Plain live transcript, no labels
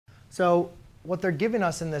So what they're giving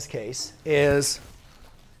us in this case is,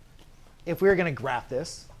 if we were going to graph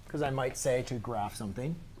this, because I might say to graph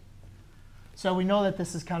something. So we know that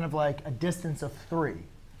this is kind of like a distance of 3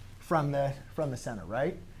 from the center,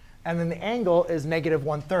 right? And then the angle is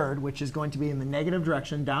 -1/3, which is going to be in the negative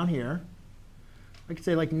direction down here. I could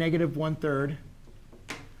say like -1/3,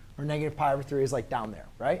 or -π/3 is like down there,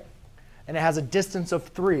 right? And it has a distance of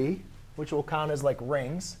 3, which will count as like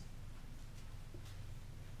rings.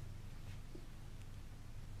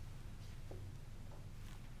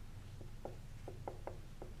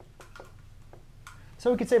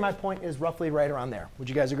 So we could say my point is roughly right around there. Would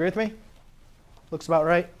you guys agree with me? Looks about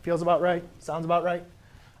right, feels about right, sounds about right.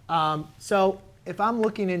 So if I'm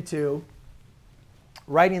looking into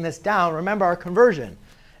writing this down, remember our conversion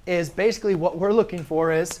is basically what we're looking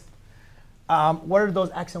for is what are those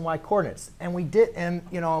x and y coordinates? And we did, and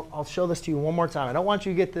I'll show this to you one more time. I don't want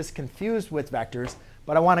you to get this confused with vectors,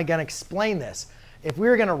 but I want to again explain this. If we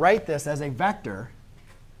were going to write this as a vector,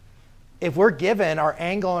 if we're given our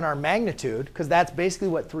angle and our magnitude, because that's basically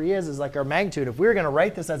what 3 is like our magnitude. If we were going to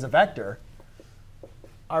write this as a vector,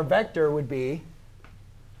 our vector would be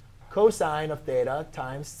cosine of theta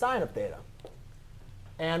times sine of theta.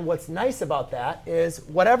 And what's nice about that is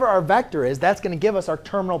whatever our vector is, that's going to give us our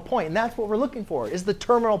terminal point. And that's what we're looking for, is the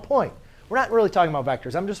terminal point. We're not really talking about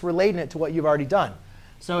vectors. I'm just relating it to what you've already done.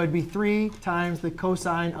 So it'd be 3 times the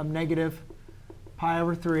cosine of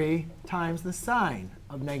 -π/3 times the sine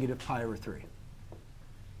of -π/3.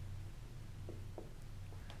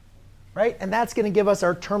 Right? And that's going to give us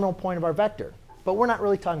our terminal point of our vector. But we're not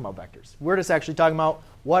really talking about vectors. We're just actually talking about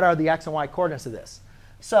what are the x and y coordinates of this.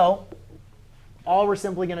 So all we're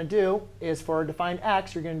simply going to do is for defined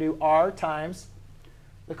x, you're going to do r times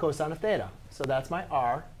the cosine of theta. So that's my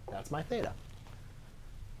r. That's my theta.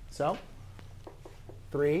 So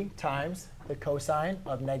 3 times the cosine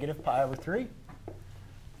of -π/3.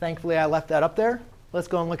 Thankfully, I left that up there. Let's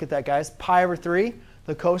go and look at that, guys. π/3,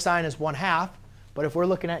 the cosine is 1/2. But if we're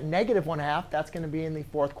looking at -1/2, that's going to be in the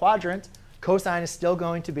 4th quadrant. Cosine is still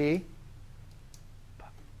going to be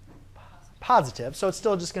positive. So it's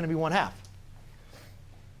still just going to be 1/2.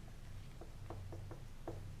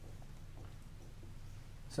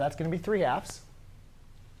 So that's going to be 3/2.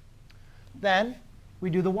 Then we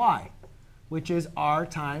do the y, which is r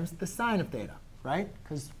times the sine of theta, right?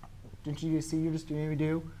 Because didn't you see you just doing what we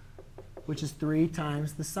do, which is 3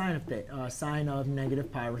 times the sine of theta, sine of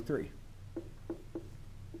 -π/3.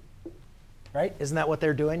 Right? Isn't that what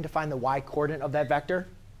they're doing to find the y coordinate of that vector?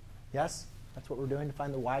 Yes? That's what we're doing to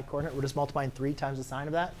find the y coordinate. We're just multiplying 3 times the sine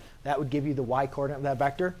of that. That would give you the y coordinate of that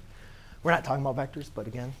vector. We're not talking about vectors, but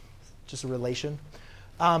again, just a relation.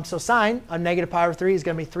 So sine of -π/3 is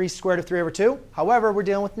going to be 3 squared of 3 over 2. However, we're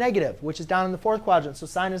dealing with negative, which is down in the 4th quadrant. So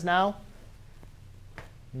sine is now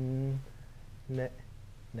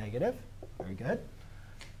negative. Very good.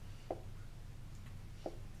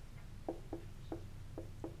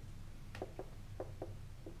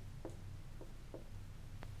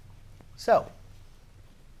 So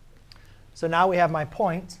now we have my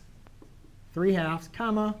point, 3/2,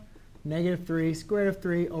 comma, -3 square root of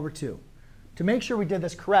 3 over 2. To make sure we did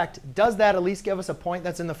this correct, does that at least give us a point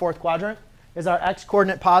that's in the 4th quadrant? Is our x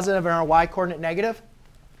coordinate positive and our y coordinate negative?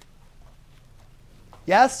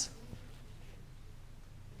 Yes?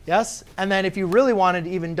 Yes? And then if you really wanted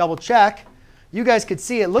to even double check, you guys could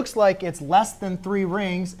see it looks like it's less than 3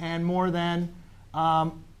 rings and more than,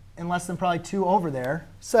 and less than probably 2 over there.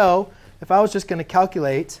 So if I was just going to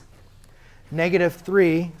calculate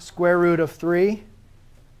 -3 square root of 3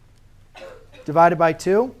 divided by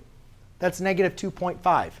 2, that's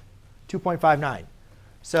 -2.5, 2.59.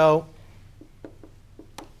 So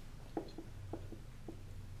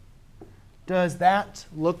does that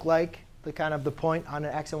look like the kind of the point on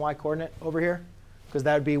an x and y coordinate over here? Because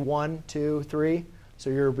that would be 1, 2, 3.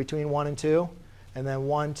 So you're between 1 and 2. And then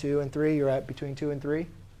 1, 2, and 3, you're at between 2 and 3.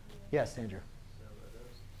 Yes, Andrew? So are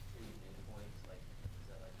those 2 endpoints, like, is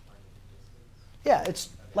that like finding the distance? Yeah, it's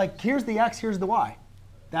like here's the x, here's the y.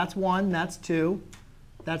 That's 1, that's 2,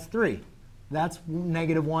 that's 3. That's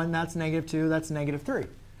 -1, that's -2, that's -3.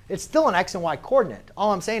 It's still an x and y coordinate.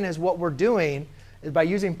 All I'm saying is what we're doing is by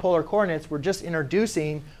using polar coordinates, we're just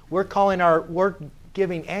introducing, we're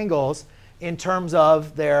giving angles in terms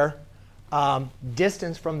of their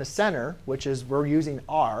distance from the center, which is we're using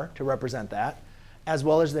r to represent that, as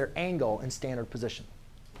well as their angle in standard position.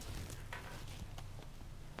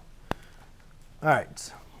 All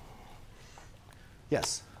right.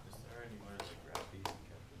 Yes? Is there any way to graph these and calculate?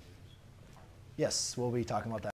 Yes, we'll be talking about that.